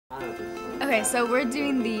Okay, so we're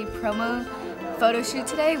doing the promo photo shoot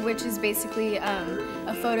today, which is basically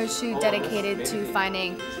a photo shoot dedicated to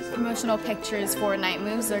finding promotional pictures for Night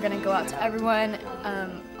Moves. They're going to go out to everyone.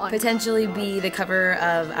 Potentially be the cover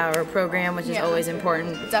of our program, which is always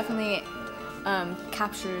important. It definitely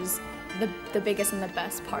captures the biggest and the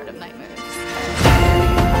best part of Night Moves.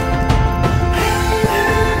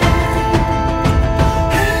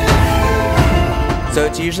 So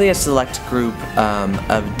it's usually a select group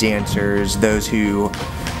of dancers, those who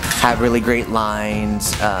have really great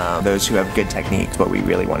lines, those who have good techniques, what we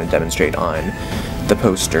really want to demonstrate on the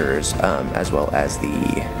posters as well as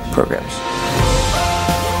the programs.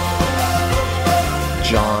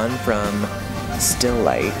 John from Still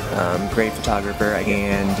Light, great photographer,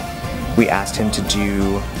 and we asked him to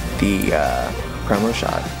do the promo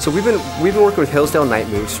shot. So we've been working with Hillsdale Night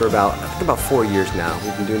Moves for about 4 years now.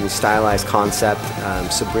 We've been doing the stylized concept.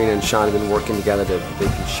 Sabrina and Sean have been working together. They've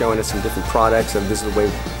been showing us some different products, and this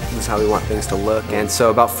is how we want things to look. And so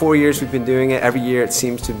about 4 years we've been doing it. Every year it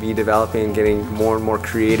seems to be developing and getting more and more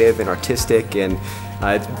creative and artistic, and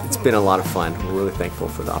it's been a lot of fun. We're really thankful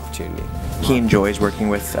for the opportunity. He enjoys working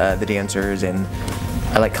with the dancers, and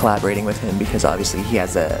I like collaborating with him because obviously he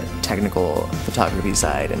has a technical photography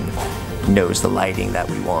side and knows the lighting that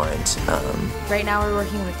we want. Right now we're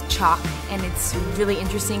working with chalk, and it's really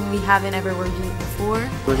interesting. We haven't ever worked with it before.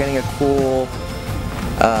 We're getting a cool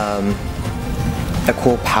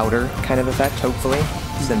powder kind of effect, hopefully,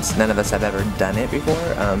 since none of us have ever done it before.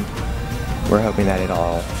 We're hoping that it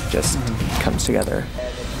all just comes together.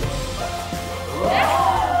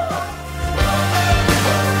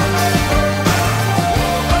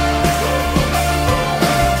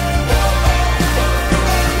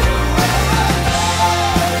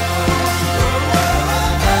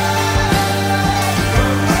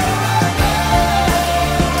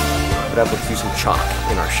 Let's do some chalk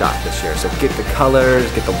in our shot this year. So get the colors,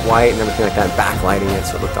 get the white and everything like that, and backlighting it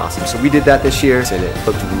so it looked awesome. So we did that this year, and it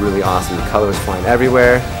looked really awesome. The color was flying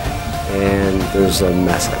everywhere, and there's a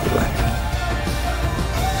mess everywhere.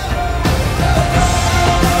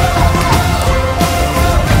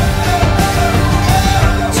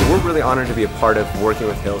 So we're really honored to be a part of working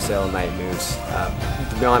with Hillsdale Night Moves.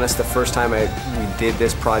 To be honest, the first time we did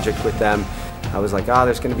this project with them, I was like, oh,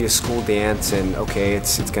 there's going to be a school dance, and okay,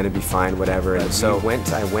 it's going to be fine, whatever. And so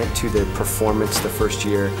I went to the performance the first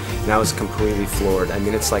year, and I was completely floored. I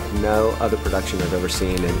mean, it's like no other production I've ever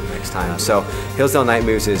seen in next time. So Hillsdale Night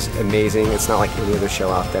Moves is amazing. It's not like any other show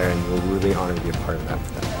out there, and we're really honored to be a part of that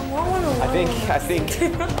for them. I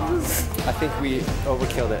think we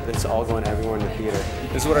overkilled it. It's all going everywhere in the theater.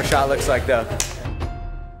 This is what our shot looks like, though.